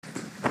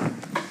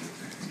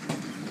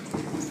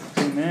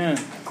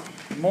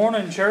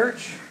Morning,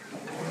 church.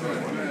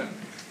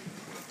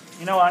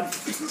 You know,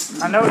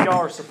 I know y'all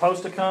are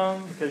supposed to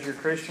come because you're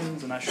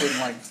Christians, and I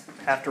shouldn't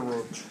have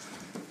to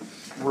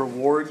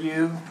reward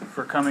you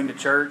for coming to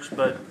church.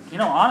 But you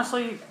know,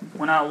 honestly,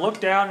 when I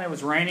looked out and it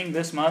was raining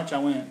this much, I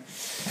went.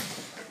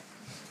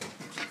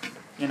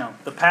 You know,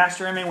 the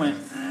pastor in me went.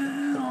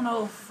 I don't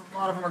know if a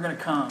lot of them are going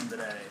to come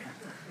today.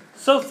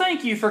 So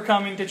thank you for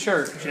coming to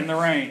church in the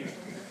rain.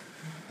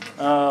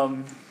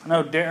 I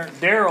know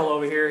Daryl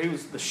over here,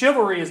 the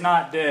chivalry is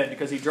not dead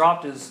because he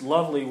dropped his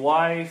lovely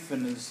wife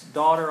and his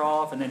daughter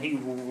off and then he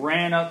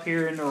ran up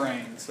here in the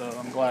rain, so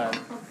I'm glad.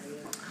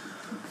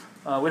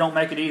 We don't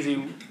make it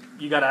easy.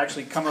 You got to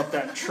actually come up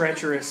that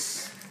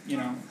treacherous,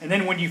 and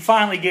then when you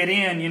finally get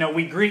in,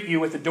 we greet you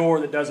with the door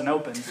that doesn't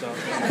open, so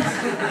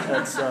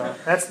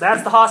that's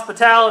the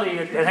hospitality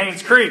at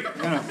Haynes Creek,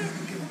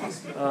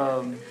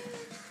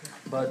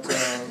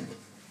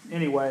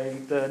 Anyway,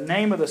 the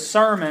name of the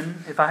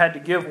sermon, if I had to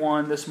give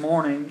one this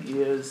morning,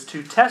 is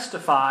to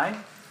testify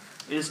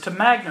is to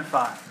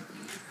magnify.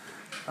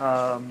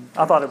 I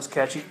thought it was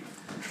catchy.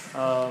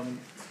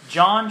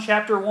 John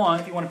chapter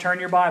 1, if you want to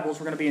turn your Bibles,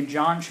 we're going to be in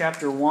John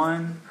chapter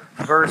 1,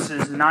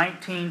 verses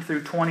 19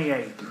 through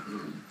 28.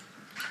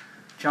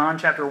 John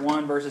chapter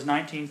 1, verses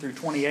 19 through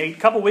 28. A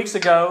couple weeks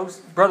ago,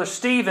 Brother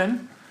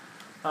Stephen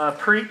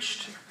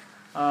preached.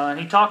 And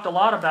he talked a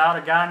lot about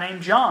a guy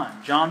named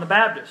John the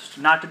Baptist.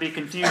 Not to be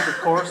confused, of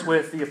course,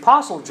 with the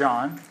Apostle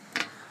John.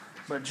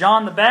 But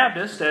John the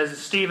Baptist, as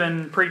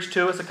Stephen preached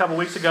to us a couple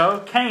weeks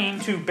ago, came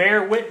to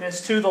bear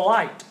witness to the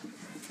light.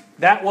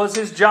 That was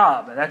his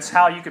job. That's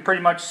how you could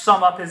pretty much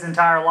sum up his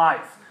entire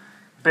life.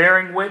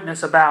 Bearing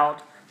witness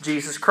about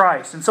Jesus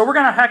Christ. And so we're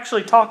going to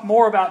actually talk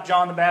more about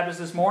John the Baptist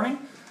this morning.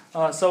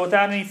 So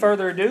without any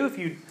further ado, if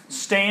you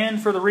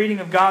stand for the reading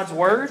of God's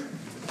Word.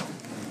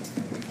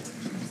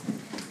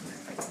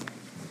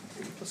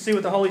 See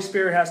what the Holy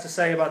Spirit has to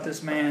say about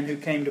this man who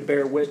came to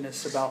bear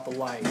witness about the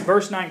light.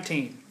 Verse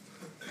 19.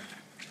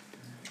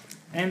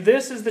 And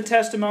this is the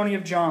testimony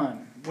of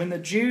John. When the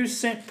Jews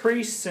sent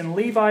priests and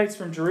Levites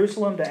from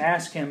Jerusalem to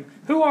ask him,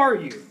 "Who are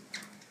you?"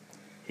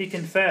 He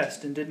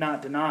confessed and did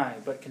not deny,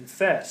 but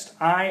confessed,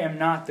 "I am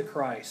not the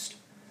Christ."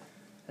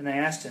 And they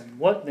asked him,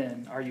 "What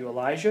then? Are you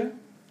Elijah?"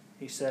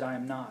 He said, "I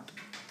am not."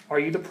 "Are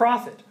you the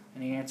prophet?"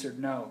 And he answered,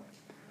 "No."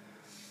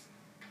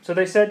 So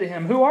they said to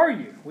him, "Who are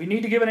you? We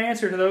need to give an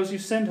answer to those who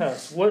sent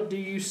us. What do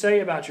you say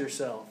about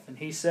yourself?" And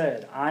he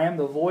said, "I am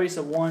the voice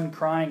of one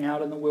crying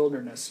out in the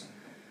wilderness.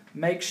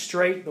 Make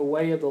straight the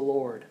way of the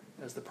Lord,"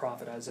 as the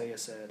prophet Isaiah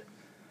said.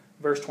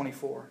 Verse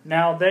 24.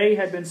 Now they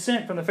had been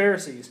sent from the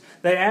Pharisees.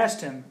 They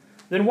asked him,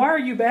 "Then why are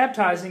you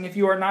baptizing if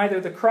you are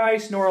neither the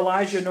Christ, nor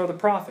Elijah, nor the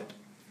prophet?"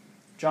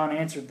 John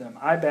answered them,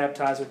 "I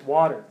baptize with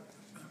water.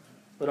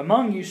 But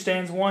among you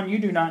stands one you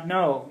do not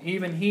know,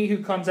 even he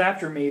who comes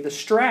after me, the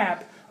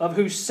strap of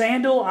whose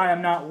sandal I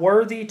am not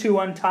worthy to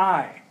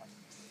untie."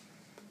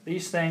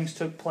 These things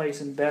took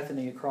place in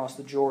Bethany across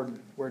the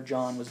Jordan, where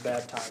John was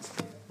baptized.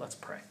 Let's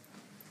pray.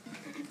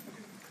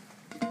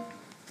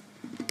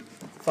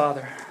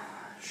 Father,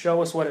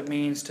 show us what it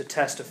means to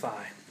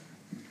testify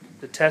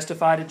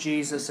to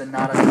Jesus and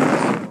not of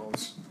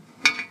ourselves.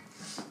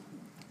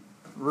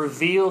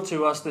 Reveal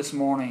to us this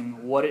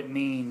morning what it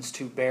means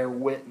to bear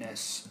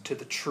witness to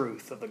the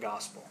truth of the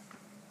gospel.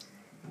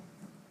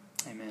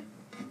 Amen.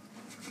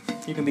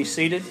 You can be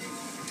seated.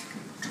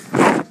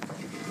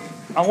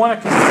 I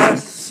want to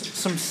confess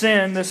some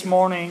sin this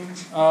morning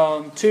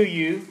to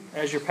you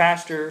as your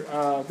pastor.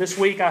 This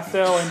week I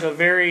fell into a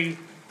very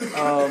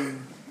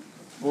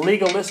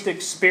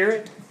legalistic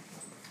spirit.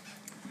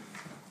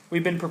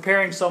 We've been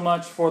preparing so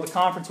much for the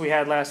conference we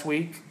had last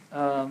week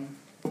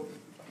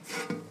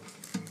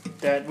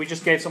that we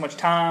just gave so much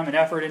time and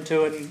effort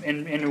into it,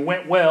 and it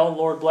went well. The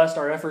Lord blessed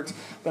our efforts.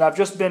 But I've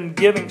just been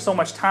giving so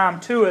much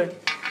time to it,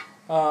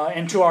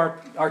 into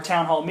our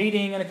town hall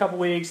meeting in a couple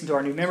weeks, into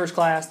our new members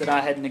class, that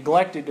I had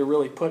neglected to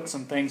really put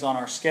some things on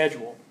our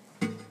schedule.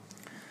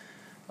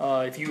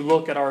 If you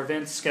look at our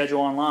events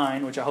schedule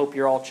online, which I hope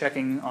you're all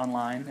checking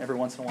online every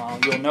once in a while,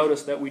 you'll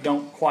notice that we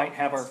don't quite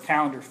have our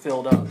calendar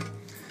filled up.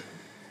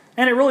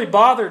 And it really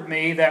bothered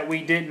me that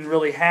we didn't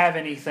really have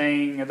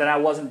anything, that I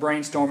wasn't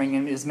brainstorming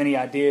in as many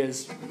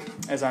ideas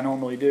as I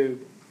normally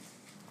do.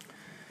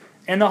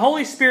 And the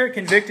Holy Spirit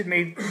convicted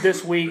me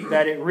this week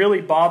that it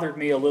really bothered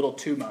me a little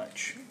too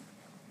much.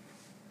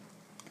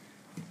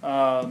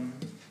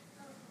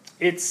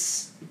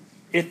 It's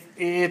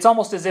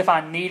almost as if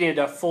I needed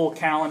a full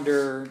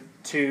calendar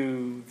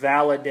to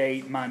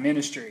validate my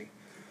ministry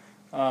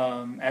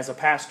as a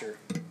pastor.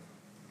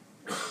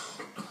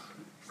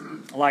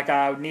 Like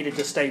I needed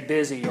to stay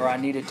busy, or I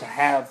needed to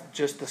have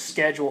just the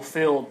schedule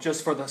filled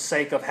just for the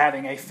sake of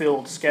having a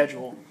filled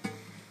schedule.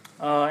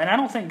 And I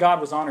don't think God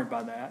was honored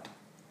by that.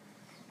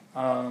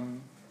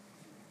 And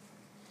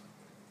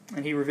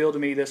He revealed to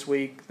me this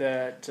week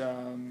that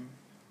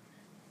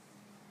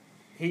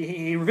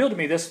He revealed to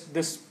me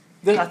this.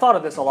 I thought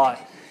of this a lot.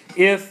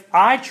 If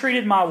I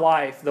treated my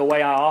wife the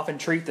way I often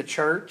treat the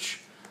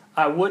church,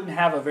 I wouldn't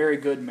have a very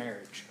good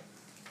marriage.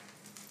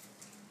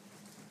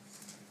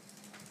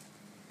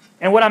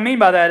 And what I mean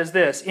by that is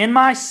this. In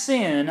my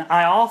sin,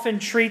 I often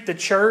treat the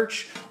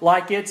church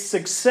like its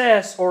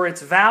success or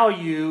its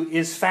value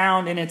is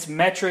found in its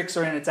metrics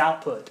or in its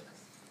output.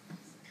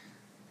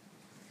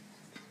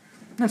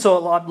 And so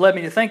it led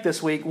me to think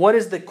this week, what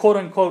is the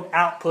quote-unquote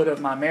output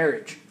of my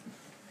marriage?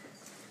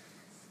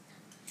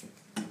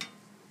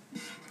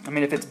 I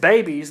mean, if it's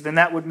babies, then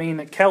that would mean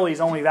that Kelly's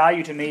only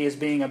value to me is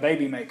being a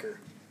baby maker.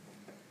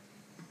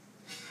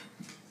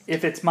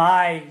 If it's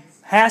my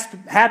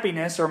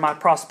happiness or my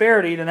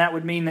prosperity, then that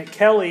would mean that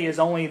Kelly is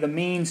only the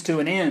means to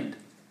an end.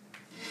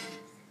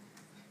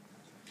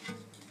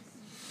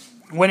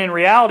 When in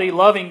reality,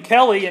 loving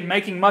Kelly and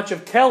making much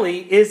of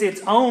Kelly is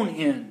its own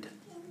end.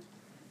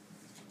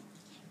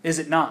 Is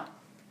it not?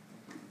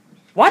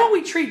 Why don't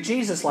we treat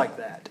Jesus like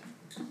that?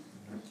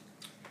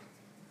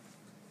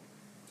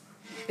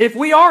 If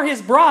we are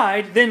His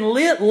bride, then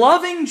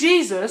loving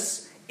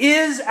Jesus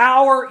is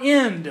our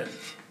end.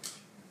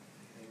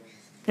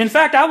 In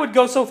fact, I would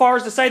go so far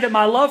as to say that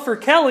my love for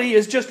Kelly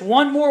is just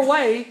one more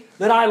way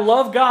that I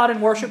love God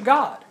and worship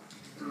God.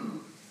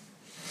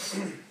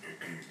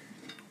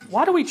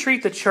 Why do we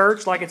treat the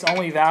church like its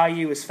only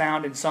value is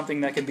found in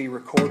something that can be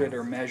recorded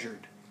or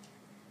measured?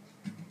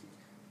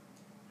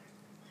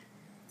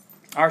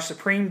 Our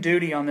supreme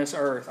duty on this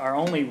earth, our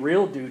only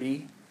real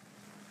duty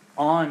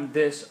on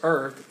this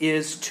earth,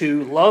 is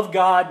to love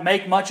God,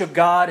 make much of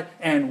God,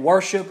 and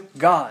worship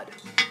God.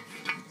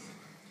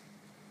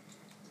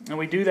 And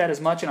we do that as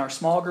much in our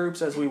small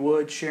groups as we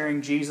would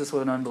sharing Jesus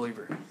with an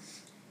unbeliever.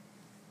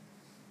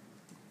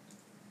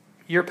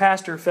 Your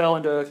pastor fell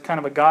into kind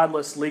of a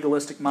godless,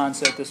 legalistic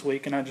mindset this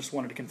week, and I just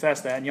wanted to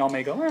confess that. And y'all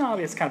may go, well,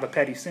 it's kind of a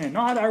petty sin.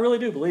 No, I really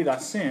do believe I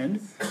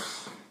sinned,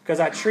 because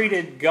I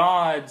treated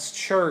God's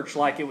church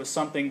like it was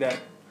something that,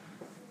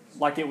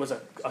 like it was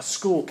a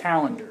school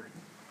calendar.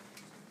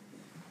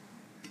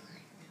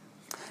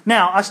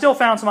 Now, I still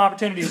found some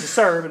opportunities to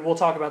serve, and we'll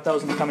talk about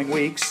those in the coming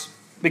weeks.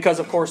 Because,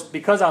 of course,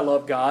 because I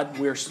love God,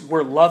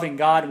 we're loving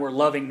God and we're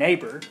loving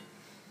neighbor.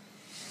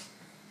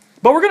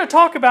 But we're going to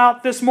talk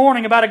about this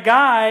morning about a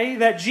guy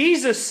that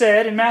Jesus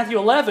said in Matthew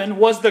 11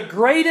 was the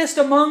greatest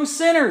among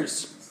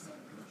sinners.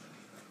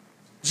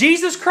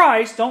 Jesus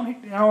Christ, I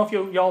don't know if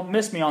y'all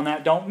miss me on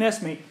that, don't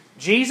miss me.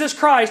 Jesus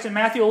Christ in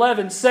Matthew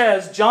 11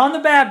 says, John the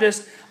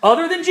Baptist,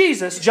 other than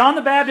Jesus, John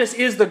the Baptist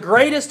is the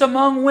greatest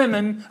among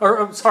women,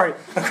 oh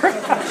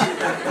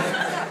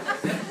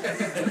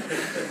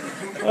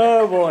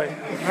boy.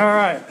 All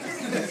right.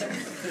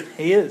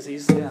 He is.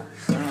 He's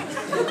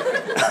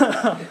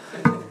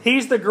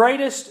the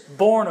greatest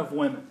born of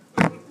women.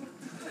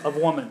 Of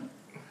woman.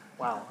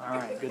 Wow. All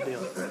right. Good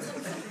deal.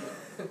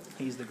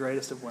 He's the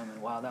greatest of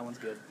women. Wow, that one's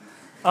good.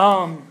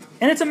 And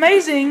it's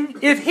amazing,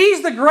 if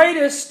He's the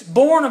greatest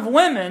born of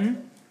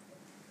women,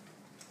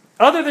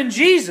 other than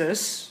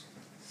Jesus,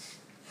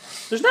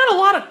 there's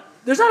not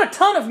a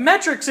ton of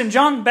metrics in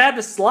John the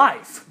Baptist's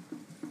life.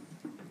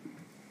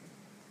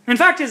 In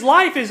fact, his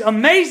life is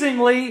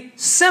amazingly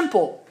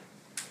simple.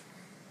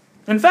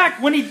 In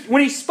fact, when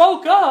he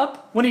spoke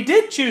up, when he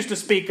did choose to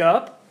speak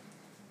up,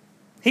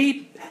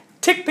 he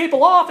ticked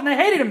people off and they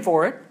hated him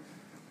for it.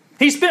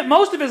 He spent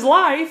most of his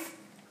life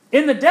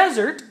in the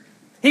desert.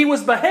 He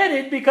was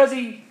beheaded because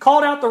he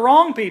called out the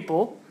wrong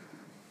people.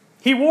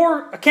 He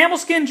wore a camel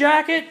skin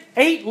jacket,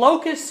 ate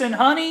locusts and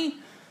honey,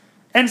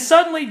 and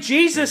suddenly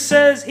Jesus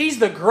says He's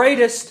the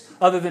greatest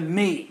other than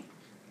me.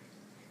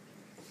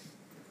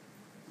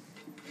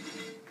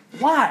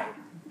 Why?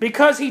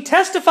 Because He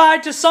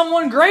testified to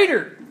someone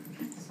greater.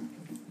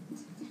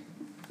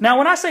 Now,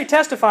 when I say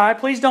testify,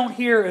 please don't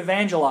hear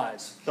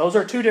evangelize. Those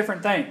are two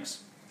different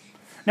things.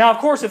 Now, of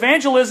course,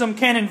 evangelism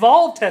can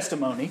involve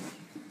testimony,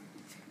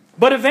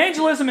 but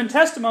evangelism and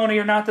testimony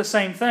are not the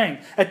same thing.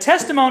 A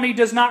testimony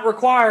does not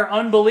require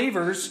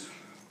unbelievers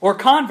or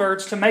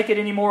converts to make it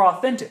any more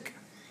authentic.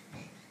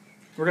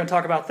 We're going to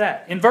talk about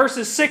that. In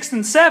verses 6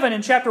 and 7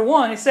 in chapter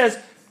 1, it says,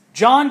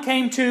 John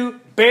came to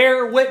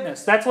bear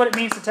witness. That's what it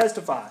means to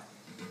testify.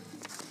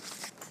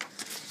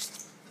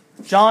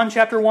 John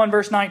chapter 1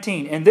 verse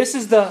 19. And this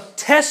is the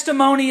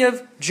testimony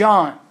of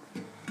John.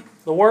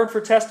 The word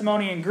for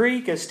testimony in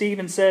Greek, as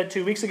Stephen said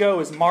 2 weeks ago,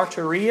 is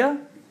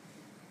martyria.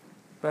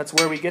 That's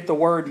where we get the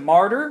word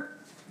martyr.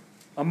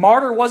 A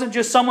martyr wasn't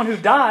just someone who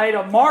died.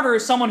 A martyr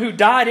is someone who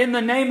died in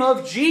the name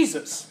of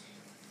Jesus.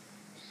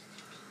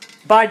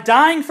 By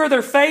dying for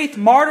their faith,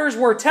 martyrs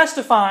were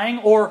testifying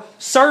or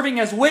serving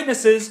as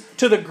witnesses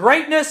to the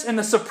greatness and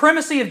the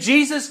supremacy of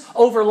Jesus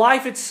over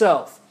life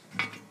itself.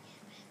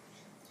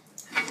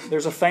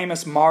 There's a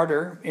famous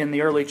martyr in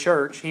the early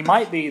church. He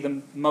might be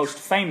the most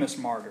famous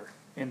martyr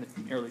in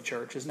the early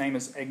church. His name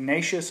is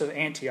Ignatius of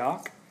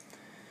Antioch.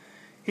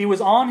 He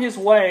was on his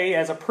way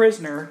as a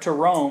prisoner to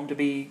Rome to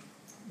be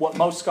what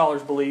most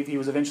scholars believe he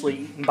was eventually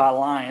eaten by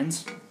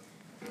lions,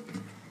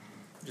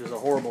 which is a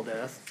horrible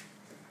death.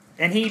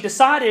 And he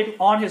decided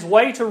on his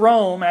way to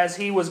Rome, as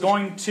he was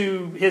going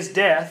to his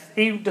death,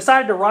 he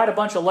decided to write a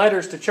bunch of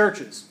letters to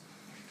churches.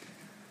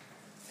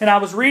 And I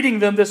was reading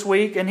them this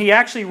week, and he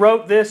actually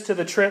wrote this to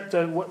the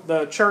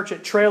church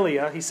at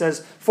Trelia. He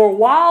says, "For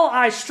while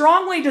I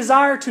strongly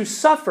desire to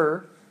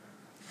suffer,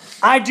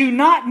 I do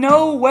not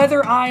know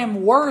whether I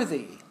am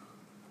worthy."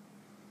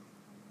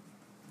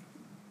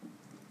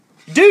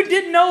 Dude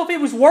didn't know if he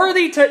was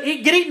worthy to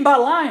get eaten by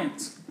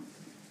lions.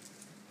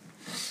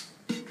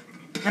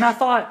 And I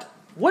thought,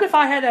 what if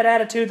I had that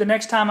attitude the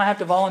next time I have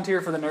to volunteer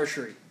for the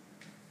nursery?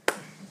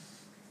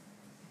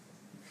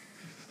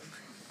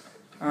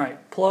 All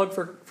right, plug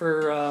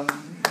for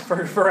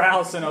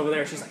Allison over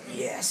there. She's like,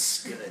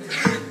 yes, good.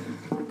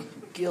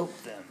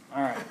 Guilt them.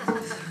 All right.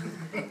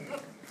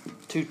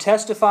 To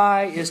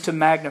testify is to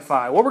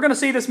magnify. What we're going to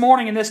see this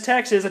morning in this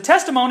text is a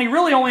testimony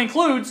really only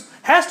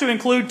has to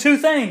include two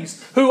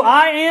things: who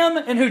I am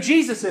and who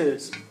Jesus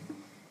is.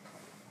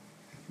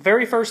 The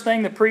very first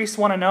thing the priests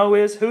want to know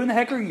is, who in the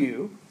heck are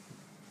you?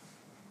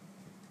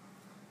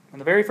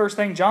 And the very first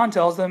thing John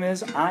tells them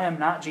is, I am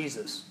not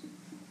Jesus.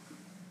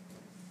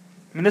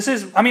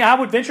 I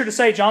would venture to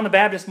say John the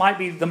Baptist might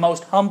be the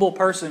most humble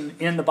person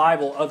in the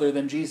Bible other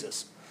than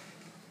Jesus.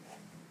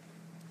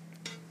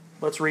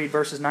 Let's read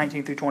verses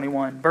 19 through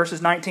 21.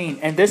 Verses 19.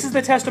 "And this is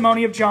the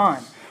testimony of John.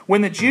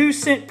 When the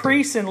Jews sent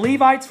priests and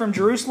Levites from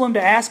Jerusalem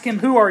to ask him,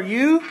 'Who are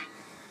you?'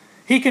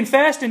 he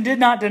confessed and did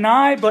not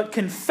deny, but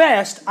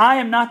confessed, 'I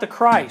am not the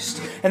Christ.'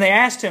 And they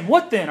asked him,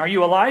 'What then? Are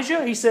you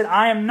Elijah?' He said,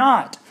 'I am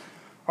not.'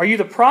 'Are you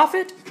the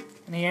prophet?'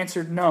 And he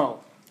answered,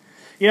 'No.'"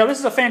 You know, this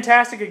is a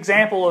fantastic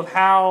example of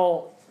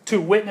how to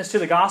witness to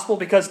the gospel,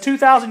 because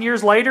 2,000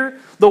 years later,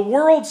 the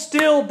world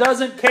still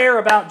doesn't care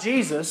about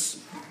Jesus,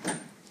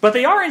 but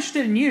they are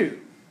interested in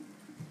you.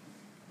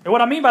 And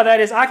what I mean by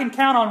that is I can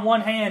count on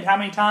one hand how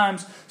many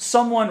times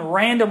someone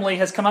randomly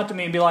has come up to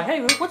me and be like,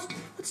 "Hey,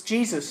 what's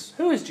Jesus?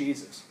 Who is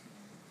Jesus?"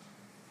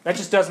 That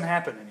just doesn't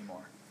happen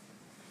anymore.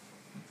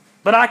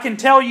 But I can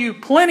tell you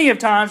plenty of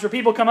times where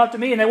people come up to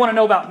me and they want to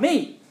know about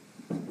me.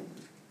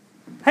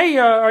 "Hey,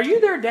 are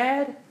you their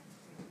dad?"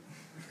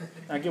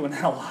 I get with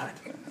that a lot.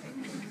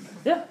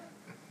 "Yeah,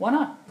 why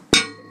not?"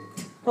 They're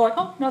like,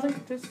 "Oh, nothing,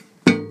 just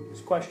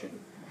a question."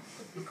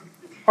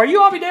 "Are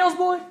you Avi Dale's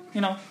boy?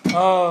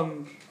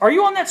 Are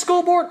you on that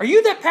school board? Are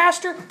you that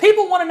pastor?"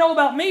 People want to know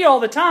about me all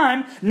the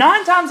time.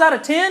 9 times out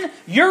of 10,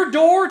 your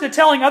door to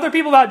telling other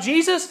people about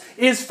Jesus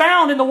is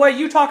found in the way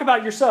you talk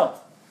about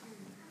yourself.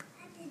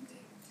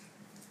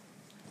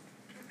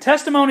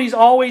 Testimonies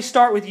always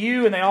start with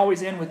you and they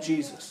always end with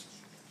Jesus.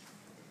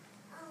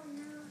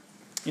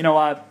 You know,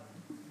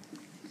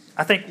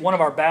 I think one of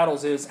our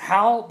battles is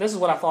this is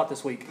what I thought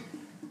this week.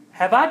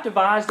 Have I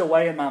devised a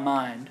way in my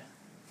mind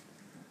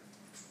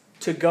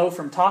to go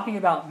from talking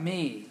about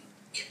me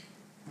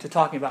to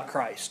talking about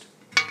Christ?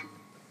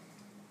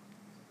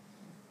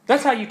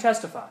 That's how you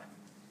testify.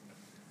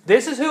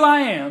 This is who I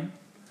am.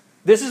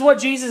 This is what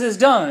Jesus has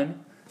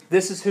done.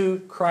 This is who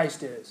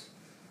Christ is.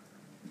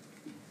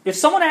 If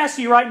someone asks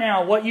you right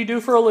now what you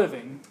do for a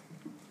living,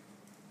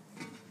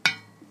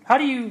 how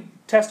do you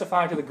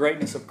testify to the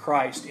greatness of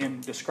Christ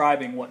in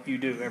describing what you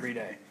do every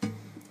day?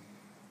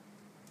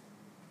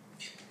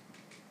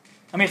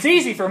 I mean, it's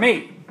easy for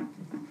me.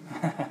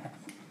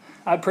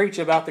 I preach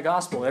about the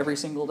gospel every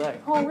single day.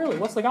 "Oh, really?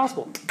 What's the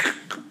gospel?"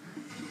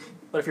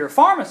 But if you're a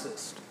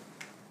pharmacist,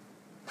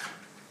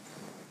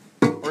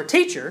 or a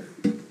teacher,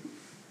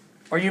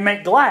 or you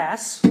make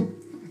glass,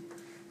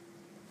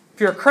 if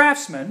you're a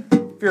craftsman,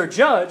 if you're a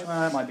judge, well,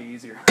 that might be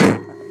easier.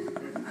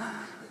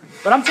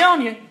 But I'm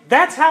telling you,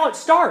 that's how it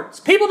starts.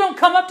 People don't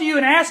come up to you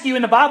and ask you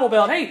in the Bible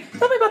Belt, "Hey,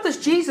 tell me about this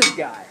Jesus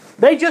guy."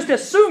 They just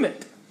assume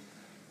it.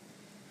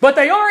 But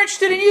they are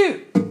interested in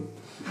you.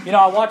 You know,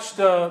 I watched,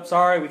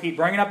 sorry, we keep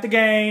bringing up the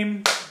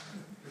game.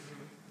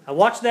 I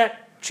watched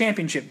that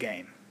championship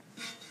game.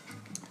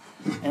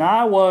 And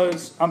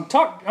I'm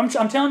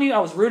telling you, I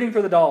was rooting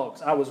for the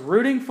Dogs. I was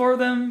rooting for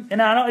them. And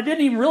it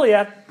didn't even really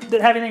have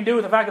anything to do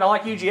with the fact that I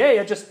like UGA.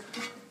 I just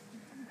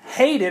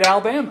hated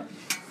Alabama.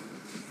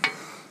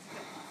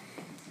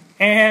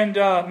 And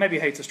maybe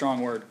hate's a strong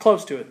word.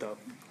 Close to it, though.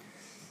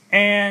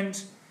 And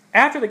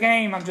after the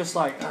game, I'm just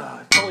like,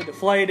 totally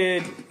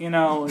deflated. You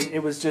know,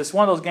 it was just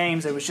one of those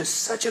games. It was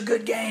just such a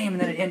good game, and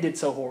then it ended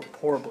so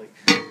horribly.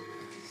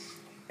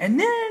 And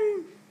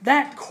then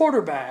that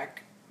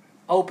quarterback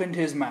opened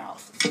his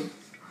mouth.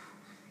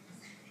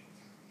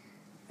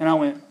 And I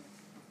went,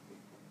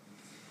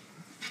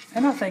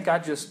 and I think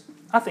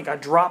I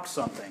dropped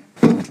something.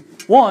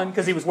 One,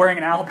 because he was wearing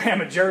an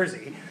Alabama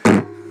jersey.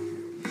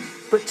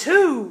 But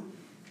two,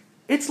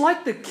 it's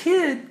like the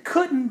kid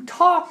couldn't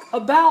talk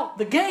about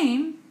the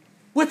game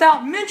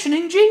without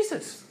mentioning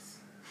Jesus.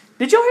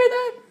 Did y'all hear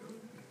that?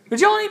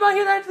 Did anybody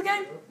hear that at the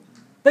game?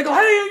 They go,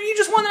 "Hey, you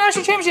just won the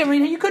national championship." I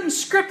mean, you couldn't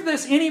script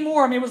this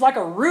anymore. I mean, it was like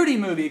a Rudy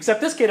movie,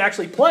 except this kid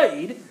actually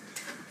played.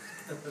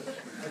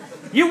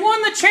 You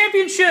won the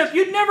championship.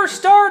 You'd never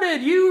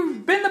started.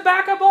 You've been the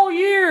backup all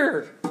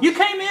year. You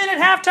came in at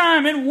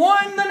halftime and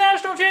won the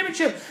national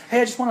championship.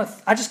 "Hey,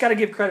 I just got to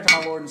give credit to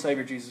my Lord and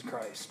Savior Jesus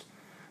Christ."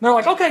 And they're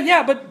like, "Okay,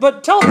 yeah,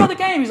 but tell us about the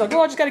game." He's like,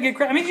 "Well, I just got to give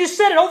credit." I mean, you just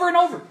said it over and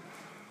over.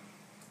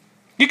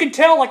 You can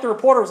tell, like, the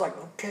reporter was like,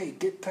 okay,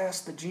 get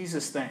past the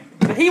Jesus thing.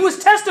 But he was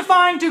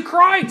testifying to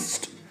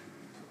Christ.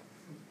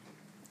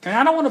 And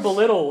I don't want to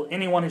belittle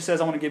anyone who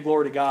says, I want to give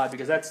glory to God,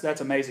 because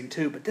that's amazing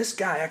too. But this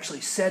guy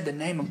actually said the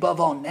name above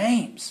all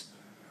names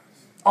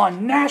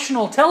on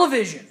national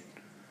television.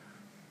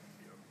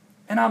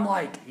 And I'm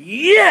like,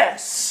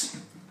 yes!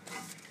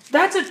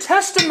 That's a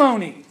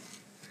testimony.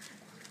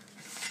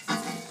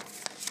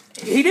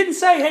 He didn't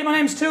say, hey, my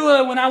name's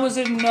Tua. When I was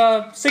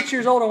 6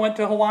 years old, I went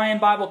to Hawaiian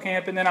Bible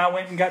camp, and then I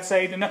went and got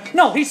saved.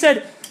 No, he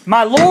said,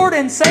 my Lord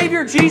and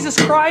Savior Jesus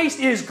Christ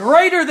is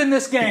greater than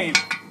this game.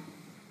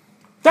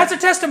 That's a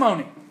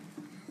testimony.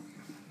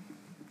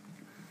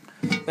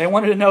 They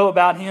wanted to know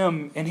about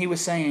him, and he was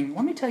saying,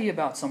 let me tell you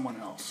about someone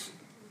else.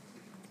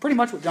 Pretty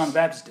much what John the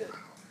Baptist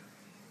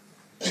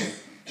did.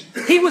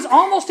 He was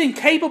almost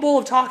incapable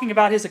of talking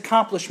about his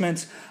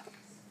accomplishments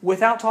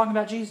without talking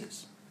about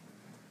Jesus.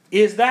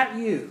 Is that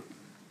you?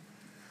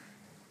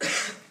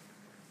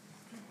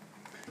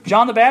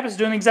 John the Baptist is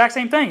doing the exact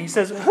same thing. He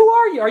says, who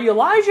are you? Are you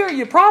Elijah? Are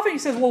you a prophet? He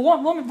says, well,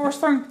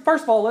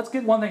 first of all, let's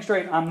get one thing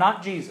straight. I'm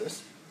not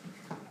Jesus.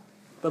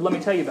 But let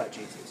me tell you about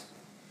Jesus.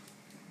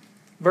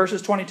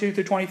 Verses 22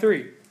 through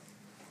 23.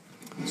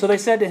 So they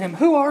said to him,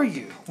 who are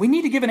you? We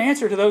need to give an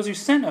answer to those who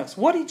sent us.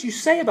 What did you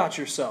say about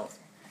yourself?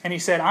 And he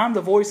said, I'm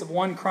the voice of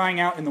one crying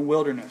out in the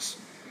wilderness.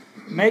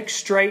 Make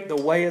straight the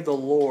way of the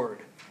Lord,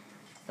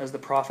 as the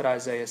prophet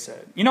Isaiah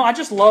said. You know, I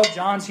just love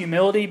John's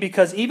humility,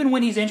 because even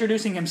when he's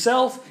introducing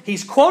himself,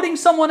 he's quoting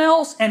someone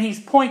else and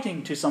he's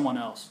pointing to someone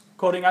else.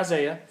 Quoting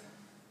Isaiah,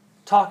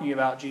 talking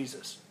about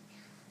Jesus.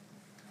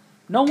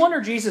 No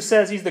wonder Jesus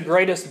says he's the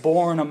greatest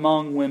born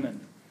among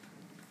women.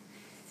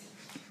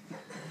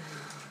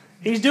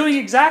 He's doing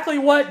exactly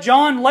what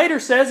John later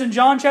says in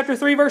John chapter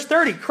 3, verse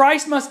 30.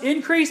 Christ must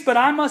increase, but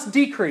I must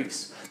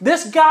decrease.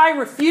 This guy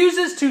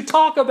refuses to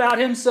talk about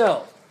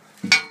himself.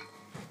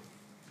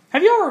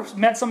 Have you ever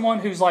met someone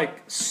who's like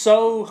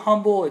so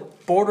humble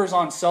it borders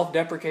on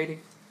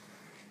self-deprecating?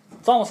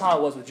 It's almost how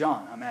it was with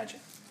John, I imagine.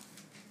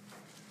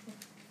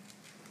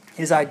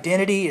 His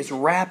identity is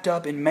wrapped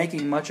up in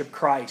making much of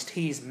Christ.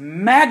 He's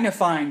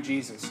magnifying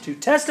Jesus. To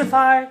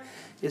testify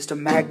is to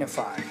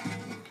magnify.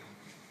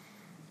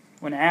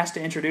 When asked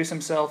to introduce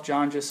himself,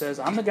 John just says,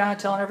 I'm the guy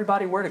telling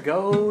everybody where to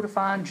go to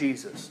find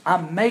Jesus.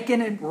 I'm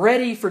making it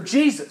ready for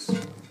Jesus.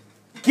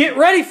 Get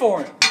ready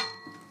for him.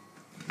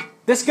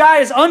 This guy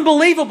is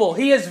unbelievable.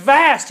 He is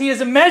vast. He is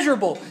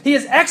immeasurable. He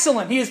is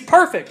excellent. He is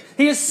perfect.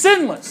 He is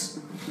sinless.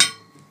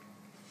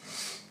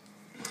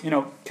 You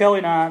know, Kelly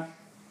and I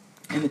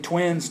and the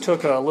twins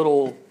took a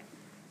little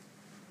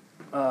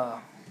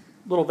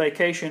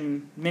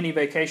vacation, mini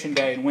vacation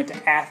day, and went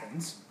to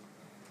Athens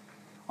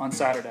on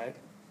Saturday.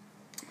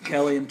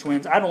 Kelly and the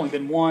twins. I'd only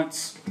been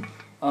once.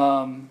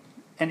 And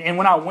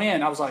when I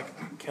went, I was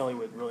like, Kelly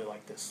would really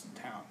like this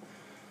town.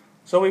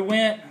 So we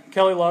went.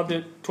 Kelly loved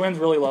it. Twins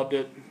really loved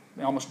it.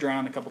 They almost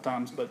drowned a couple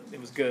times, but it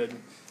was good.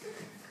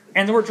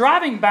 And we're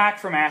driving back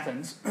from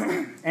Athens,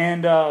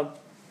 and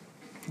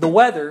the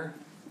weather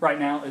right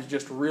now is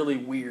just really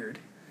weird.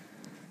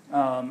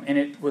 And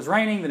it was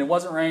raining, then it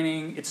wasn't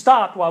raining. It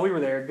stopped while we were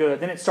there, good.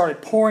 Then it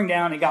started pouring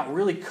down. It got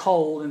really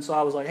cold, and so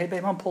I was like, hey,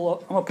 babe, I'm going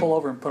to pull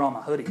over and put on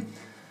my hoodie.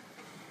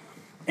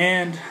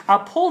 And I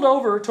pulled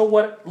over to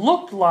what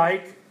looked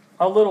like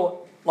a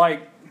little, a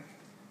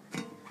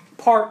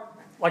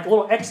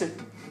little exit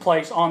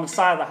place on the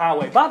side of the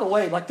highway. By the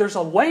way, there's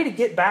a way to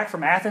get back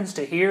from Athens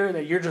to here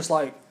that you're just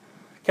like,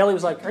 Kelly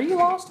was like, are you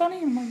lost,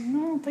 honey? I'm like, no,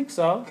 I don't think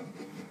so.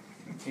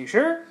 You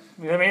sure?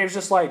 I mean, it was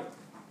just like,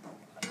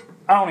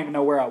 I don't even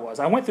know where I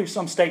was. I went through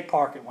some state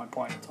park at one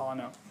point, that's all I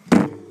know.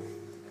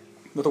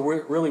 With a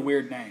really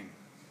weird name.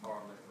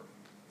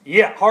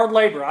 Yeah, hard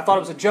labor. I thought it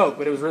was a joke,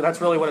 but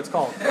that's really what it's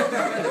called.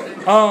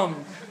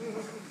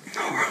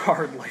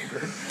 Hard labor.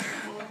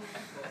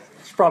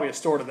 There's probably a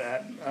store to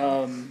that.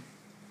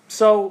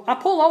 So I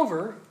pull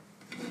over,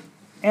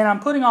 and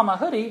I'm putting on my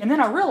hoodie, and then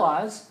I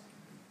realize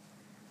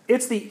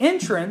it's the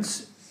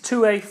entrance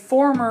to a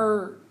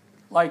former,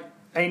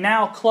 a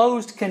now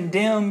closed,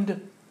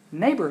 condemned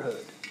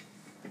neighborhood.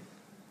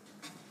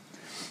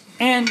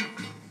 And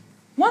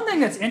one thing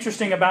that's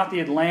interesting about the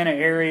Atlanta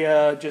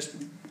area, just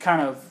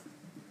kind of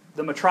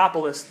the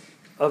metropolis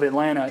of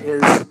Atlanta,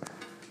 is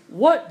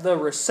what the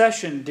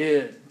recession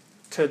did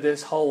to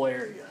this whole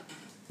area.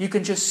 You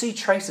can just see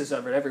traces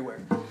of it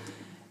everywhere.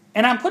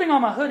 And I'm putting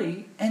on my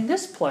hoodie, and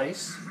this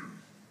place,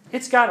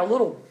 it's got a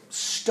little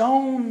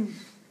stone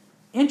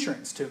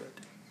entrance to it.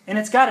 And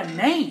it's got a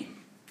name.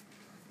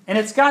 And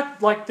it's got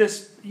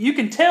this, you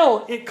can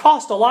tell it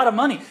cost a lot of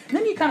money. And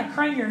then you kind of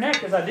crane your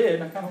neck, as I did,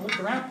 and I kind of looked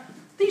around.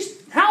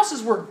 These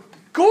houses were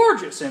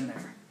gorgeous in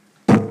there.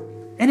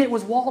 And it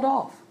was walled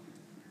off.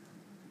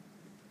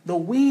 The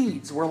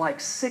weeds were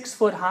 6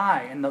 foot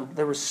high, and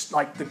there was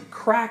the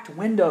cracked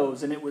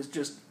windows, and it was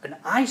just an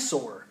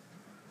eyesore.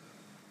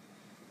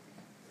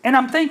 And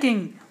I'm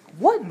thinking,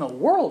 what in the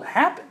world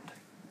happened?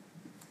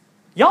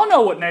 Y'all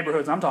know what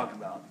neighborhoods I'm talking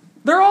about.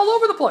 They're all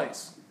over the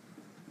place.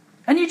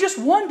 And you just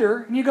wonder,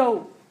 and you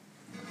go,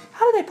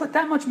 how do they put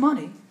that much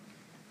money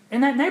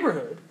in that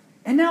neighborhood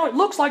And now it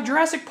looks like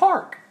Jurassic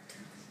Park.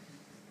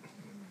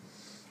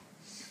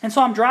 And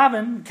so I'm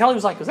driving. Kelly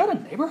was like, "Was that a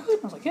neighborhood?"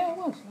 I was like, "Yeah, it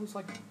was." It was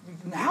like,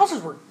 the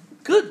houses were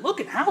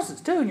good-looking houses,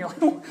 too. And you're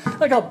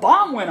like a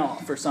bomb went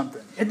off or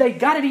something. And they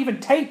got it even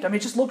taped. I mean,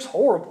 it just looks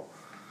horrible.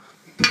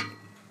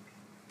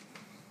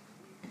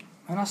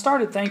 And I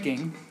started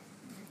thinking,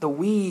 the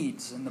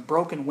weeds and the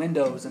broken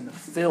windows and the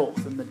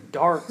filth and the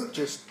dark,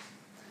 just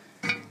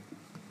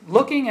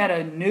looking at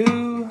a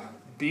new,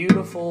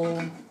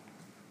 beautiful,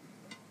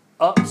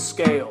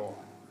 upscale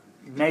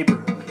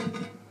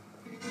neighborhood,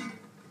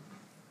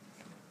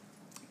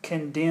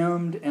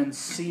 condemned and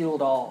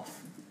sealed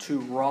off to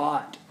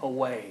rot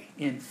away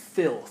in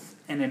filth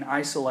and in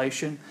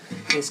isolation,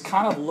 is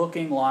kind of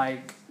looking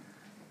like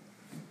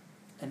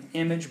an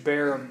image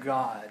bearer of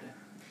God,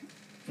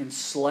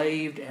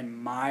 enslaved and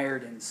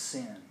mired in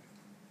sin.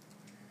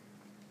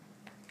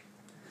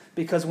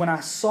 Because when I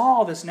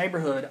saw this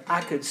neighborhood,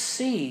 I could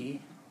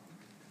see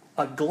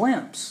a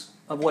glimpse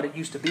of what it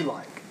used to be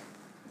like.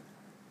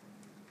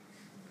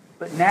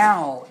 But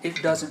now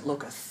it doesn't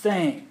look a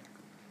thing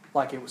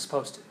like it was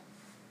supposed to.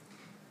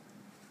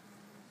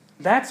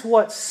 That's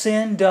what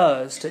sin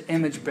does to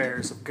image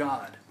bearers of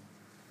God.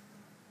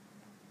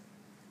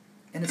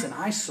 And it's an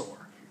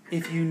eyesore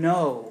if you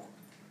know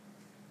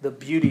the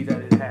beauty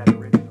that it had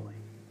originally.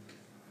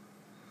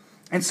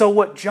 And so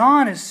what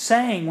John is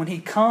saying when he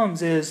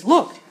comes is,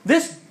 look,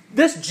 this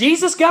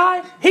Jesus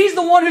guy, he's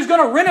the one who's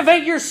going to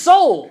renovate your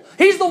soul.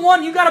 He's the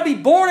one you got to be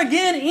born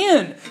again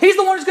in. He's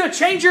the one who's going to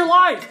change your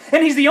life.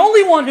 And he's the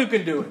only one who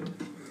can do it.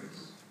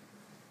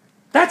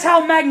 That's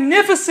how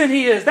magnificent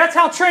he is. That's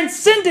how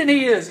transcendent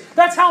he is.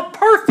 That's how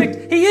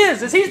perfect he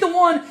is. He's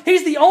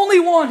the only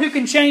one who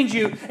can change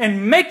you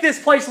and make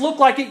this place look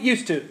like it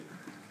used to.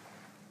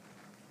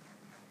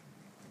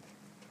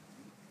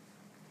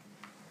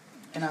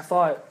 And I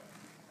thought,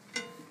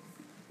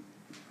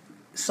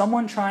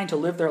 someone trying to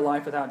live their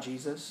life without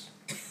Jesus,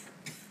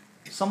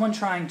 someone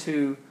trying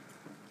to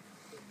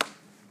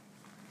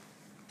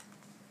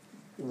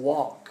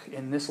walk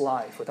in this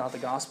life without the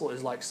gospel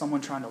is like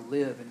someone trying to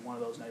live in one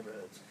of those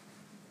neighborhoods.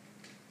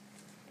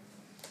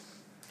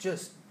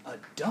 Just a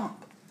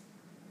dump.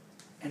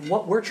 And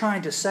what we're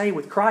trying to say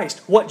with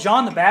Christ, what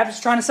John the Baptist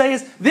is trying to say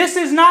is, this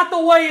is not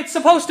the way it's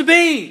supposed to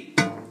be.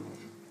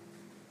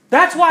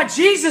 That's why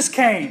Jesus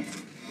came.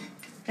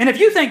 And if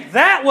you think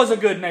that was a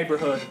good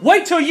neighborhood,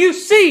 wait till you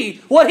see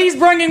what He's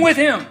bringing with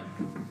Him.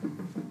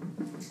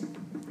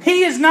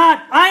 He is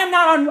not, I'm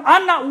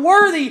not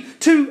worthy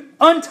to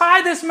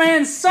untie this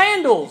man's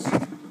sandals.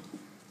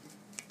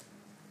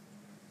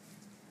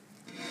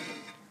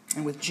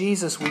 And with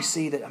Jesus we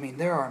see that,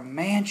 there are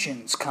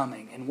mansions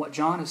coming. And what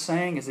John is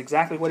saying is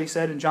exactly what he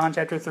said in John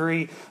chapter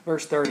 3,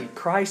 verse 30.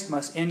 Christ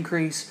must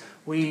increase,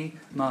 we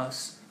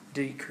must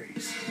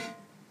decrease.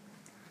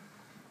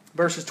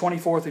 Verses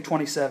 24 through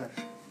 27.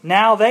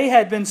 Now they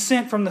had been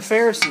sent from the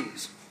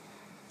Pharisees.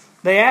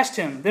 They asked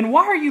him, then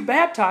why are you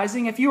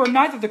baptizing if you are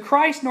neither the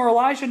Christ nor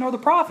Elijah nor the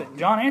prophet?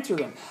 John answered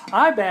them,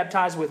 I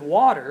baptize with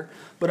water,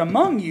 but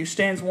among you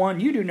stands one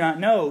you do not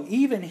know,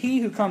 even he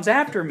who comes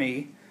after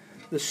me,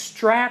 the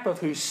strap of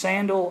whose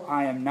sandal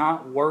I am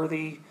not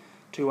worthy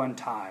to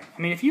untie.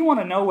 If you want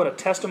to know what a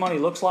testimony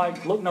looks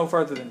like, look no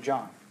further than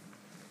John.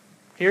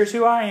 Here's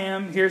who I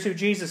am, here's who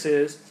Jesus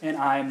is, and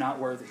I am not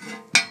worthy.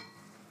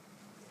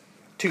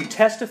 To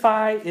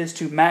testify is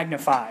to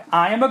magnify.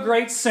 I am a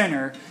great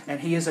sinner,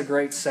 and He is a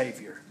great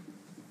Savior.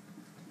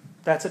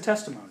 That's a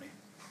testimony.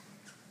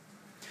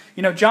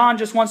 John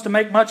just wants to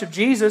make much of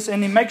Jesus,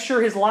 and he makes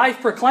sure his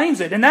life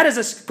proclaims it. And that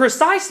is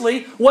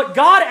precisely what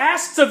God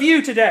asks of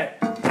you today.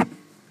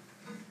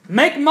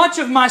 Make much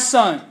of my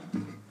Son.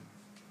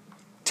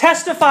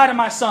 Testify to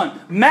my Son.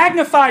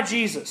 Magnify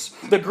Jesus.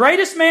 The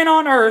greatest man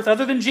on earth,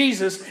 other than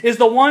Jesus, is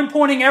the one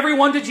pointing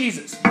everyone to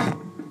Jesus.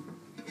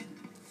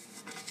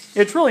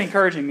 It's really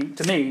encouraging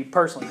to me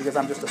personally because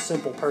I'm just a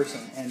simple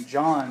person, and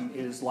John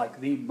is like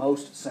the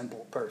most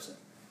simple person.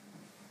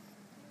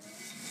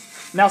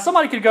 Now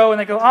somebody could go and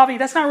they go, Avi,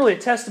 that's not really a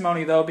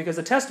testimony though, because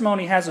a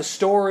testimony has a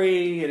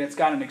story and it's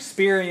got an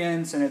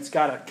experience and it's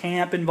got a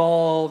camp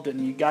involved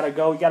and you got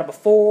a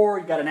before,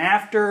 you got an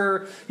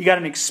after, you got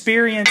an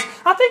experience.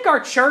 I think our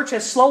church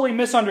has slowly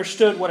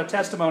misunderstood what a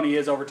testimony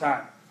is over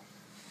time.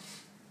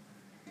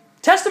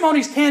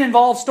 Testimonies can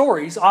involve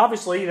stories.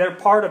 Obviously, they're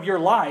part of your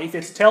life.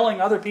 It's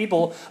telling other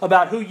people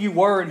about who you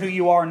were and who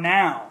you are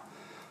now.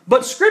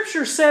 But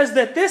Scripture says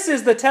that this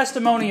is the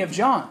testimony of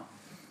John.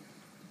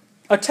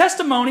 A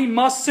testimony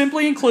must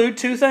simply include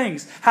two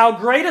things. How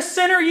great a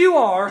sinner you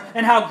are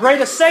and how great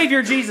a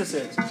Savior Jesus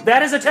is.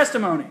 That is a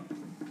testimony.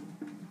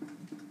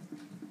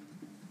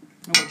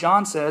 And what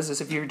John says is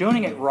if you're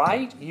doing it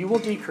right, you will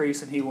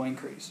decrease and He will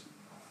increase.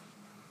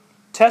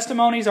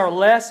 Testimonies are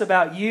less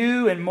about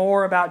you and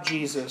more about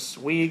Jesus.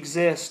 We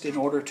exist in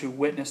order to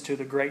witness to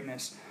the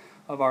greatness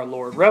of our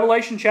Lord.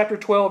 Revelation chapter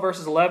 12,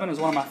 verses 11 is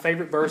one of my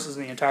favorite verses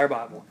in the entire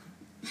Bible.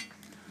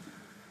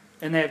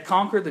 And they have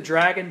conquered the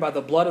dragon by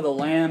the blood of the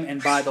Lamb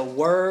and by the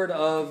word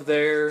of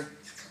their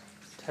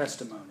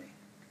testimony.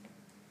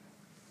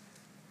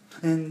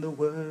 In the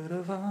word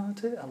of our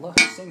I love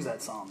who sings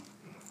that song.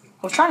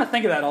 I was trying to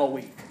think of that all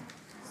week.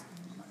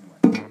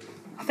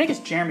 I think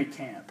it's Jeremy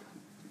Camp.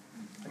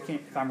 I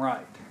can't, if I'm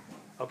right.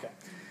 Okay.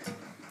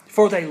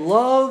 For they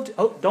loved,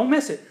 don't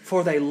miss it.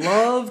 For they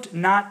loved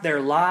not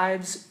their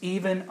lives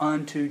even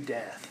unto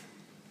death.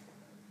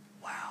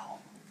 Wow.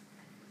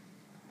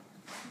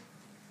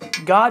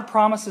 God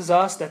promises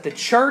us that the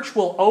church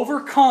will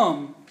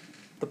overcome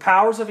the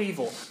powers of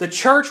evil. The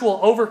church will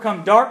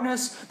overcome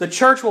darkness. The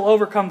church will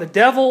overcome the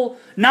devil,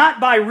 not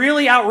by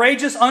really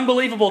outrageous,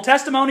 unbelievable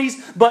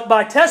testimonies, but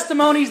by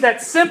testimonies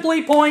that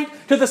simply point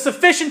to the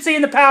sufficiency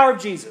and the power of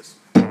Jesus.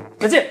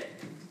 That's it.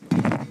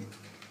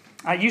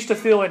 I used to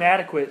feel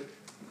inadequate,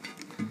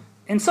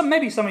 and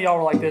maybe some of y'all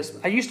were like this.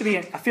 I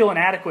feel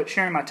inadequate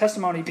sharing my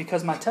testimony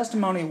because my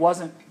testimony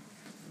wasn't,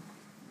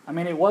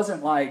 it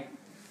wasn't like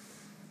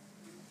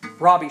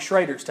Robbie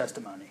Schrader's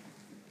testimony.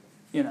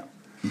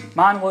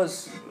 Mine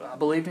was, I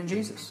believed in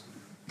Jesus.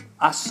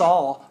 I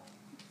saw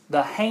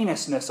the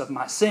heinousness of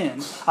my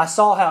sin. I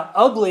saw how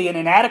ugly and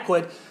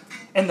inadequate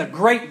and the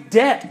great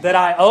debt that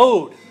I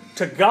owed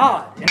to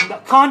God and the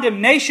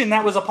condemnation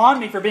that was upon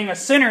me for being a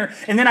sinner.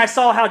 And then I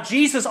saw how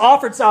Jesus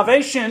offered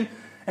salvation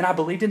and I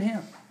believed in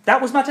Him.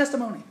 That was my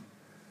testimony.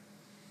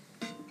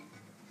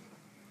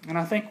 And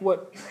I think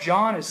what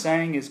John is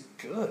saying is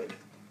good.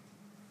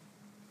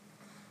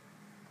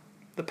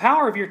 The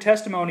power of your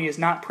testimony is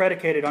not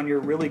predicated on your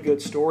really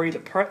good story. The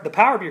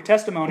power of your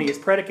testimony is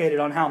predicated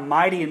on how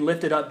mighty and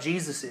lifted up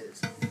Jesus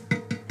is.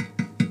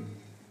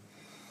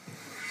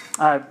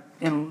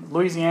 In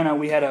Louisiana,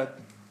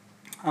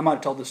 I might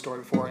have told this story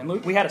before.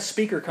 We had a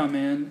speaker come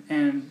in,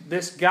 and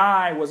this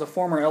guy was a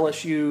former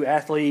LSU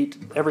athlete.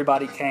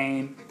 Everybody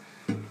came.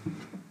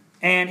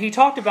 And he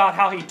talked about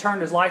how he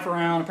turned his life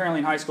around. Apparently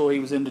in high school he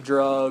was into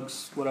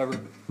drugs, whatever.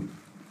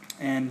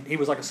 And he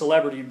was like a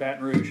celebrity in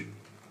Baton Rouge.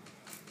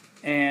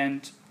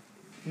 And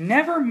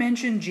never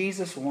mentioned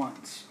Jesus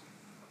once.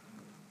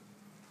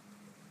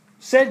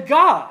 Said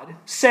God,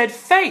 said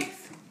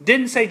faith,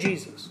 didn't say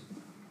Jesus.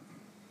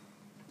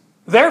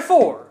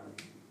 Therefore,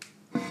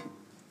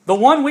 the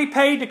one we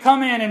paid to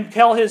come in and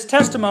tell his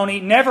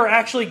testimony never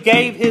actually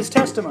gave his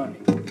testimony.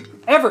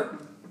 Ever.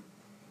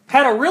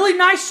 Had a really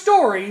nice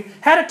story,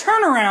 had a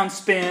turnaround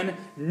spin,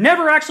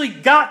 never actually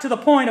got to the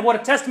point of what a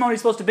testimony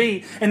is supposed to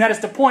be, and that is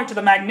to point to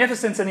the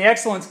magnificence and the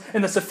excellence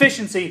and the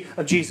sufficiency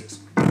of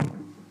Jesus.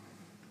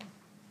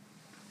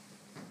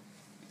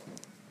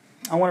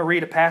 I want to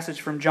read a passage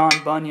from John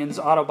Bunyan's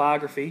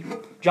autobiography.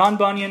 John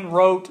Bunyan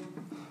wrote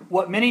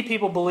what many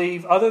people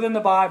believe, other than the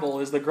Bible,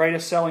 is the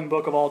greatest selling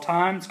book of all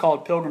time. It's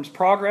called Pilgrim's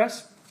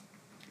Progress.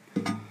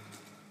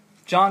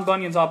 John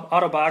Bunyan's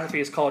autobiography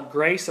is called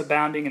Grace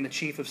Abounding in the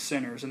Chief of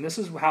Sinners, and this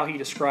is how he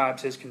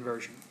describes his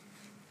conversion.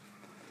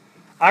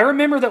 I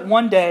remember that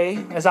one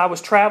day, as I was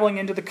traveling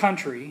into the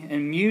country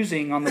and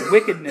musing on the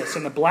wickedness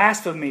and the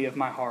blasphemy of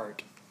my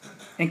heart,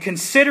 and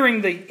considering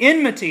the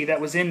enmity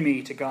that was in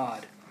me to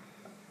God,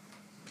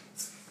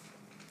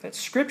 that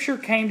Scripture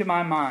came to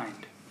my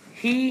mind.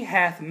 He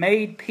hath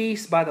made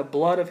peace by the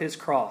blood of His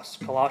cross,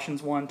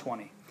 Colossians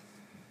 1:20,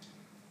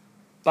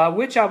 by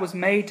which I was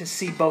made to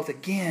see both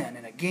again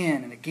and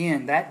again and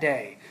again that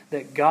day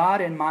that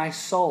God and my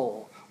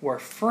soul were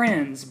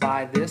friends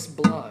by this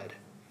blood.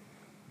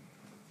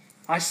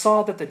 I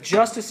saw that the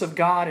justice of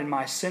God and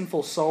my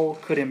sinful soul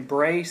could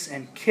embrace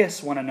and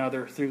kiss one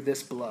another through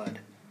this blood.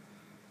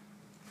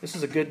 This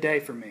is a good day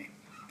for me,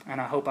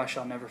 and I hope I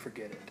shall never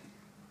forget it.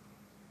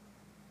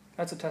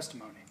 That's a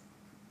testimony.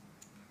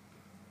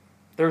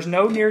 There's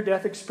no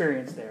near-death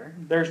experience there.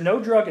 There's no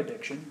drug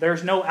addiction.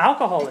 There's no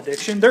alcohol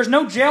addiction. There's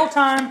no jail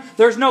time.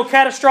 There's no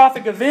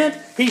catastrophic event.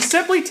 He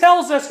simply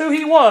tells us who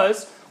he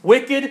was,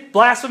 wicked,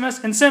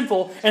 blasphemous, and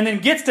sinful, and then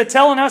gets to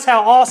telling us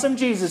how awesome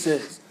Jesus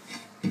is.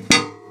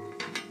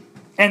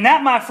 And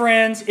that, my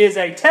friends, is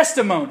a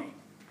testimony.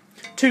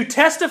 To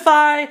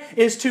testify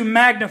is to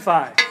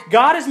magnify.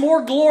 God is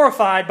more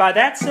glorified by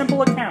that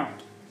simple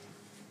account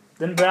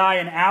than by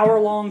an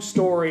hour-long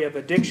story of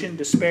addiction,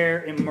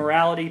 despair,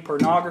 immorality,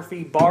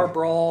 pornography, bar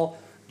brawl,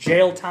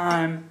 jail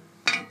time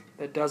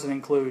that doesn't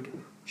include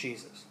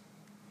Jesus.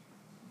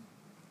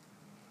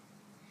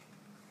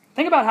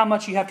 Think about how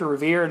much you have to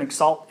revere and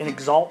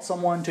exalt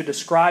someone to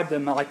describe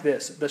them like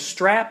this. The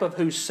strap of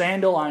whose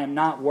sandal I am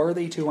not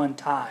worthy to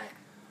untie.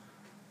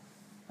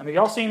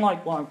 Y'all seen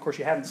well, of course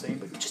you haven't seen,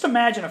 but just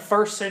imagine a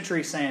first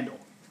century sandal.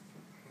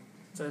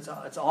 So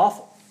it's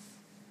awful.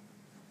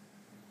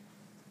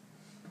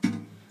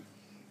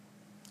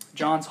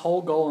 John's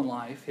whole goal in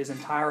life, his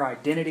entire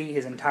identity,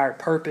 his entire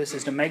purpose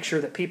is to make sure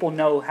that people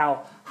know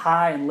how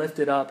high and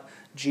lifted up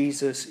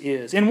Jesus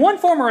is. In one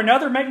form or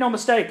another, make no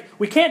mistake,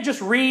 we can't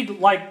just read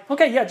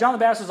okay, yeah, John the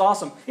Baptist is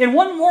awesome. In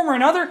one form or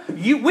another,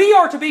 we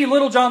are to be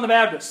little John the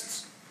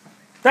Baptists.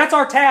 That's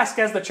our task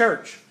as the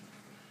church.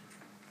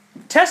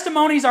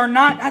 Testimonies are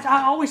not,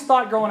 I always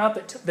thought growing up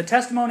that the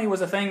testimony was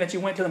a thing that you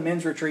went to the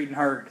men's retreat and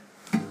heard.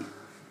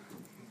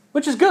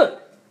 Which is good.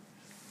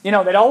 They'd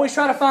always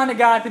try to find a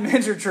guy at the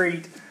men's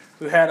retreat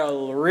who had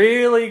a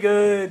really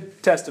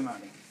good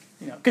testimony.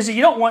 Because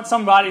you don't want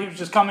somebody who's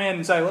just come in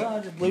and say, well, I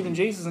just believed in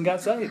Jesus and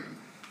got saved.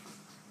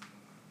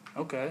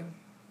 Okay.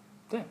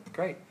 Yeah,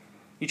 great.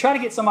 You try to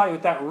get somebody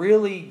with that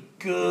really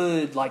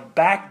good, like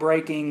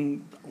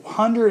back-breaking,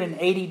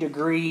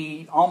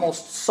 180-degree,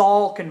 almost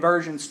Saul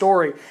conversion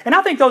story. And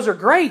I think those are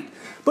great.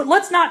 But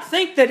let's not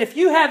think that if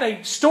you have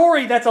a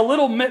story that's a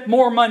little bit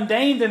more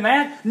mundane than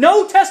that,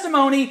 no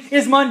testimony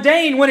is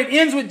mundane when it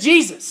ends with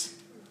Jesus.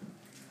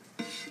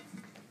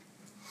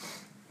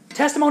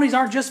 Testimonies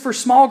aren't just for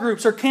small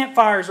groups or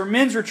campfires or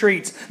men's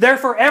retreats. They're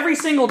for every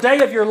single day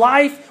of your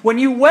life when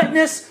you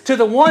witness to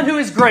the one who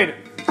is greater.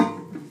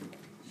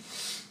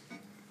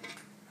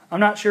 I'm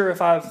not sure if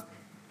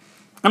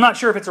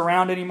it's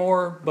around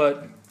anymore,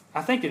 but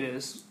I think it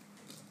is.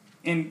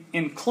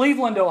 In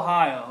Cleveland,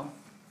 Ohio,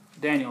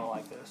 Daniel will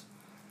like this.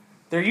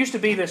 There used to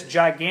be this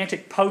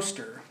gigantic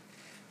poster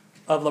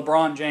of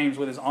LeBron James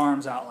with his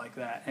arms out like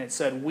that, and it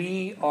said,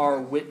 "We are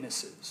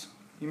witnesses."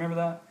 You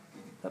remember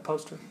that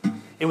poster?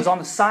 It was on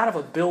the side of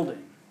a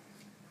building.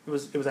 It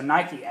was a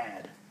Nike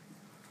ad.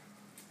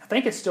 I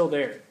think it's still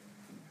there.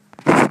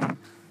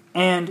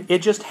 And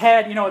it just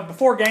had,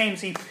 before games,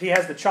 he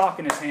has the chalk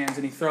in his hands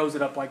and he throws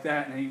it up like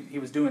that, and he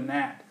was doing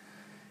that.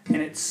 And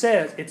it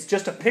says, it's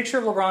just a picture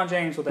of LeBron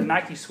James with a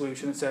Nike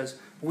swoosh, and it says,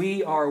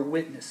 "We are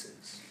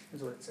witnesses,"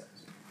 is what it says.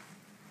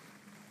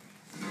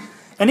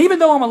 And even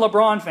though I'm a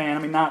LeBron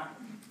fan, not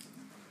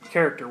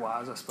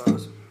character-wise, I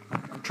suppose.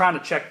 I'm trying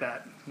to check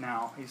that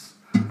now.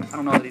 I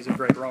don't know that he's a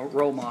great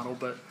role model,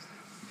 but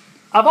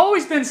I've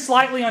always been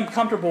slightly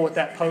uncomfortable with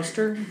that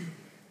poster.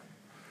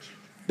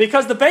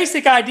 Because the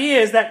basic idea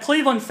is that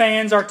Cleveland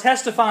fans are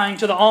testifying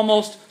to the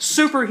almost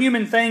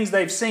superhuman things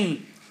they've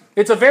seen.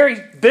 It's a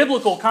very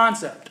biblical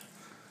concept.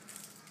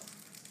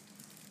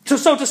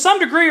 So to some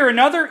degree or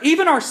another,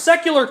 even our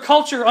secular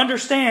culture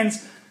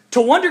understands,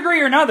 to one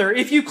degree or another,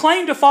 if you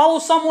claim to follow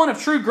someone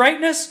of true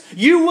greatness,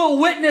 you will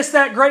witness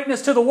that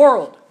greatness to the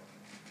world.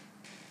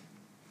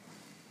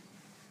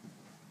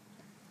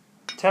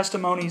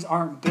 Testimonies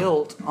aren't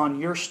built on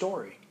your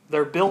story.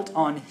 They're built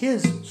on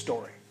His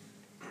story.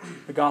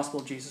 The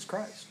gospel of Jesus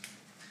Christ.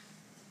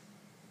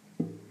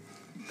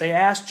 They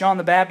asked John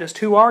the Baptist,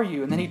 "Who are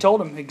you?" And then he told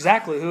them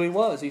exactly who he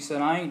was. He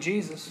said, "I ain't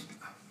Jesus."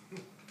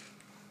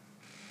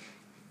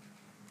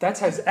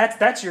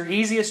 That's your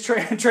easiest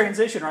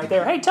transition right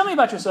there. Hey, tell me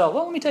about yourself.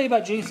 Well, let me tell you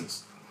about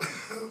Jesus.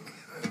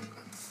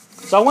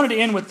 So I wanted to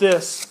end with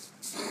this.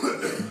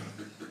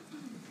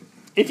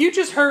 If you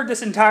just heard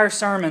this entire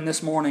sermon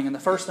this morning and the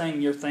first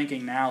thing you're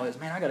thinking now is,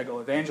 man, I got to go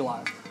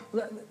evangelize.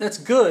 That's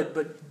good,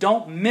 but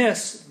don't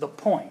miss the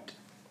point.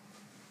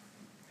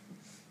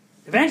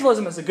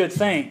 Evangelism is a good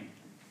thing,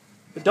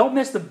 but don't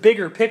miss the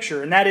bigger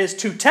picture, and that is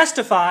to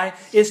testify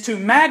is to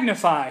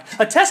magnify.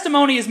 A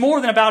testimony is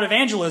more than about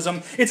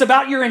evangelism. It's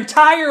about your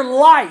entire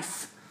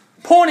life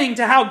pointing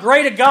to how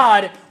great a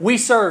God we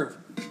serve.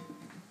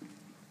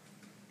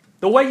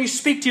 The way you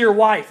speak to your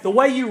wife, the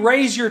way you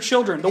raise your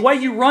children, the way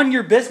you run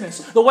your business,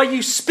 the way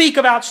you speak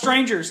about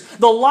strangers,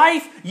 the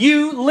life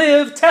you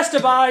live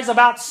testifies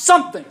about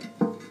something.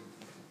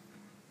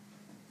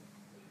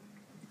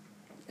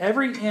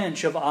 Every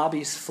inch of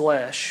Abby's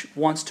flesh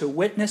wants to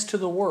witness to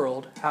the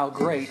world how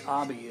great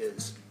Abby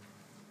is.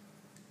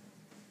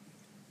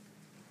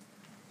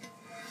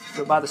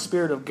 But by the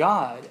Spirit of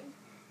God,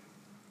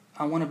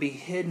 I want to be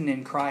hidden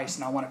in Christ,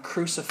 and I want to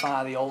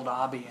crucify the old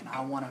Abby, and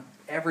I want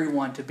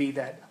everyone to be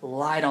that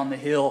light on the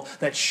hill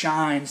that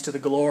shines to the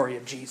glory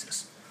of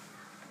Jesus.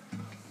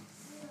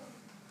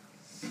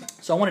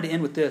 So I wanted to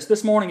end with this.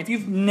 This morning, if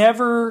you've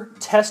never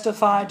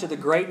testified to the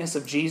greatness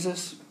of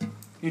Jesus,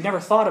 you've never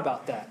thought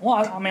about that. Well,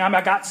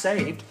 I got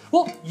saved.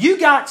 Well, you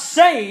got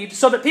saved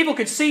so that people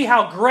could see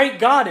how great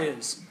God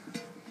is.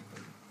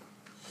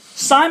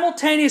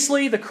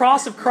 Simultaneously, the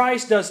cross of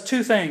Christ does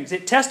two things.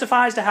 It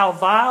testifies to how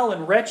vile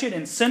and wretched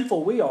and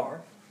sinful we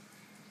are,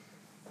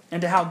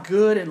 and to how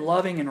good and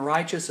loving and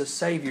righteous a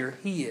Savior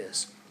He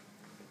is.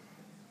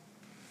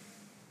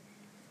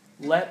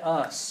 Let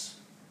us,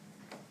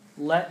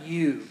 let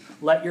you,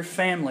 let your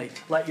family,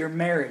 let your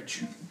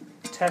marriage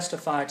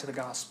testify to the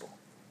gospel.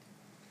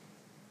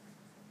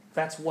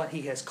 That's what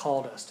He has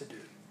called us to do.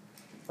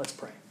 Let's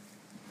pray.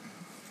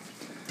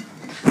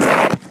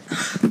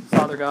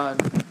 Father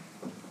God,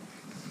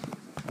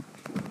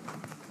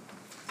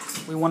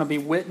 we want to be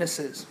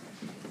witnesses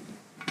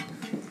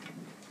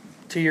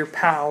to your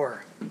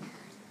power,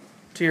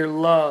 to your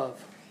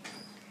love,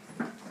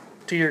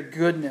 to your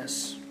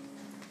goodness,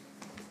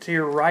 to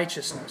your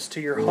righteousness,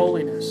 to your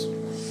holiness.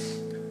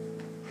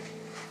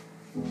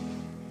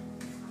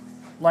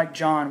 Like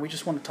John, we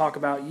just want to talk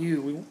about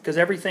you, because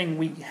everything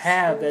we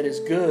have that is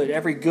good,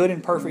 every good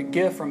and perfect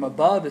gift from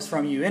above is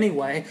from you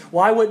anyway.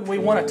 Why wouldn't we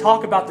want to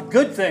talk about the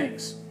good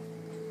things?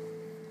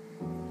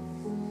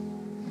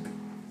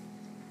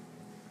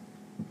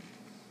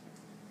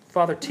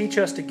 Father, teach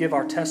us to give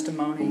our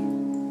testimony,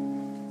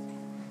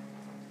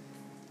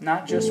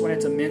 not just when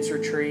it's a men's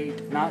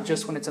retreat, not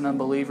just when it's an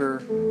unbeliever.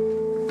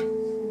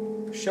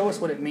 Show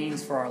us what it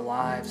means for our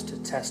lives to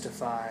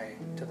testify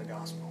to the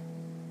gospel.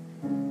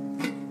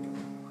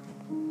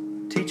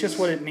 Teach Teach us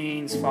what it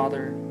means,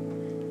 Father,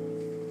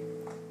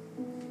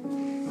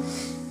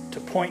 to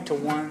point to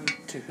one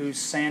to whose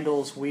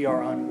sandals we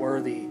are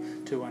unworthy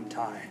to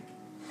untie.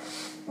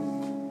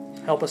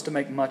 Help us to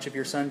make much of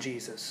your Son,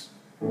 Jesus.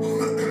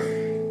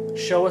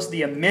 Show us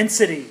the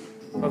immensity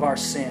of our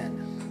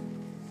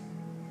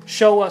sin.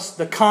 Show us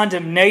the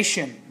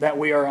condemnation that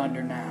we are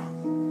under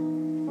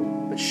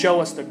now. But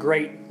show us the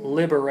great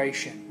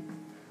liberation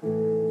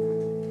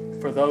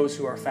for those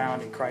who are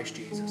found in Christ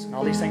Jesus. And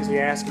all these things we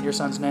ask in your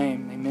Son's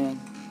name. Amen.